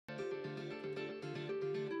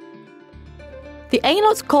The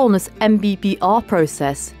AnoxKaldnes MBBR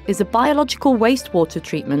process is a biological wastewater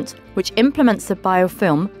treatment which implements a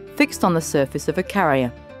biofilm fixed on the surface of a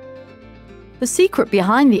carrier. The secret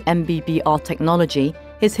behind the MBBR technology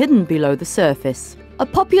is hidden below the surface. A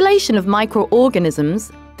population of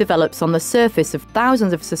microorganisms develops on the surface of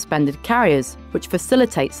thousands of suspended carriers, which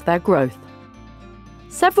facilitates their growth.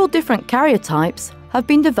 Several different carrier types have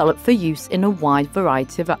been developed for use in a wide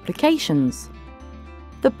variety of applications.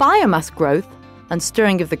 The biomass growth and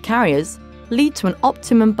stirring of the carriers lead to an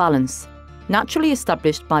optimum balance, naturally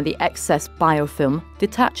established by the excess biofilm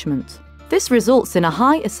detachment. This results in a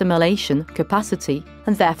high assimilation capacity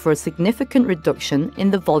and therefore a significant reduction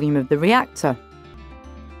in the volume of the reactor.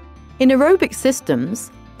 In aerobic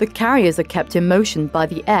systems, the carriers are kept in motion by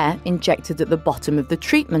the air injected at the bottom of the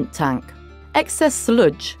treatment tank. Excess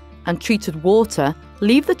sludge and treated water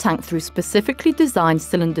leave the tank through specifically designed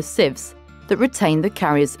cylinder sieves that retain the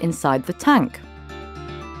carriers inside the tank.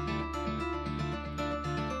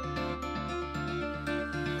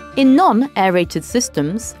 In non-aerated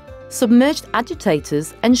systems, submerged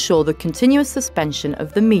agitators ensure the continuous suspension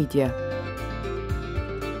of the media.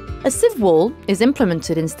 A sieve wall is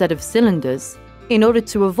implemented instead of cylinders in order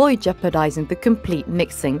to avoid jeopardizing the complete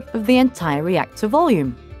mixing of the entire reactor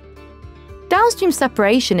volume. Downstream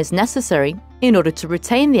separation is necessary in order to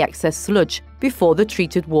retain the excess sludge before the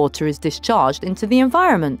treated water is discharged into the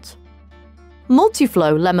environment.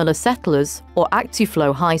 Multi-flow lamellar settlers or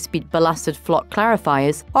ActiFlow high-speed ballasted floc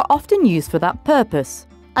clarifiers are often used for that purpose.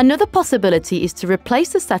 Another possibility is to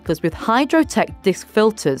replace the settlers with Hydrotech disc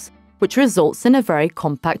filters, which results in a very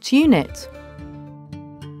compact unit.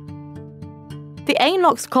 The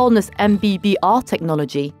AnoxKaldnes MBBR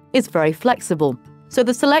technology is very flexible, so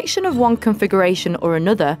the selection of one configuration or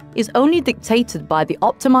another is only dictated by the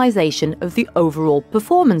optimization of the overall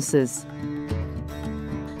performances.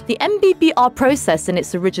 The MBBR process in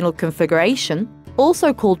its original configuration,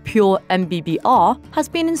 also called pure MBBR, has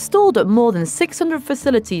been installed at more than 600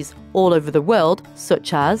 facilities all over the world,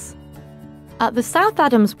 such as at the South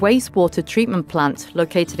Adams wastewater treatment plant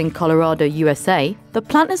located in Colorado, USA. The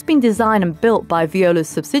plant has been designed and built by Veola's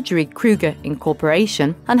subsidiary Kruger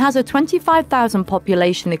Incorporation and has a 25,000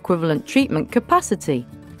 population equivalent treatment capacity.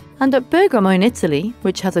 And at Bergamo in Italy,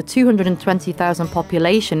 which has a 220,000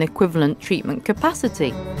 population equivalent treatment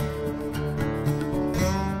capacity.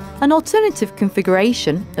 An alternative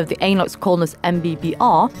configuration of the AnoxKaldnes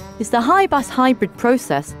MBBR is the high-bass hybrid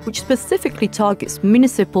process, which specifically targets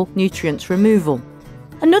municipal nutrient removal.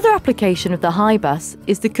 Another application of the high-bass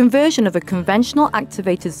is the conversion of a conventional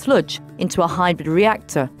activated sludge into a hybrid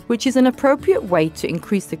reactor, which is an appropriate way to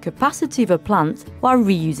increase the capacity of a plant while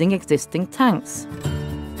reusing existing tanks.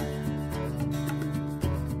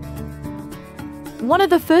 One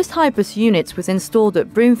of the first high-bass units was installed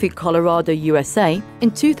at Broomfield, Colorado, USA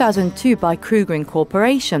in 2002 by Kruger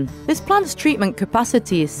Incorporation. This plant's treatment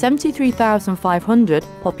capacity is 73,500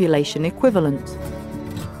 population equivalent.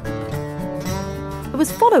 It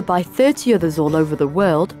was followed by 30 others all over the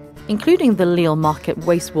world, including the Lille Market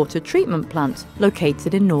wastewater treatment plant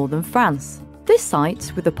located in northern France. This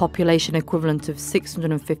site, with a population equivalent of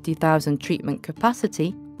 650,000 treatment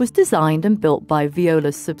capacity, was designed and built by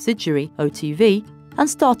Veola's subsidiary OTV and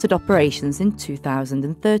started operations in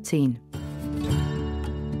 2013.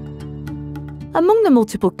 Among the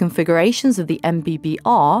multiple configurations of the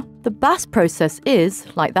MBBR, the BAS process is,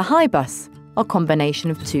 like the high-bass, a combination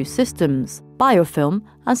of two systems, biofilm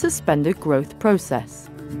and suspended growth process.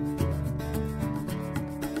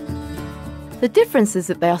 The difference is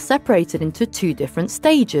that they are separated into two different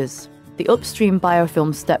stages. The upstream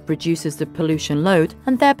biofilm step reduces the pollution load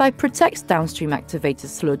and thereby protects downstream activated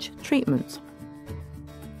sludge treatment.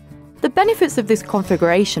 The benefits of this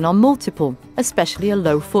configuration are multiple, especially a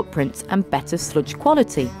low footprint and better sludge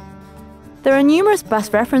quality. There are numerous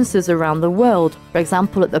BAS references around the world, for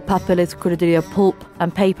example at the Papeles Cordelia pulp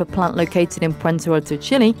and paper plant located in Puente Alto,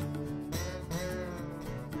 Chile,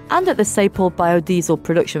 and at the Saipol biodiesel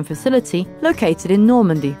production facility located in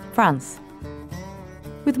Normandy, France.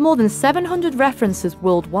 With more than 700 references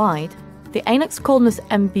worldwide, the AnoxKaldnes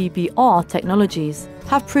MBBR technologies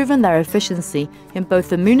have proven their efficiency in both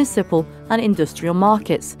the municipal and industrial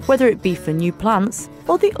markets, whether it be for new plants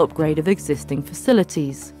or the upgrade of existing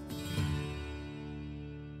facilities.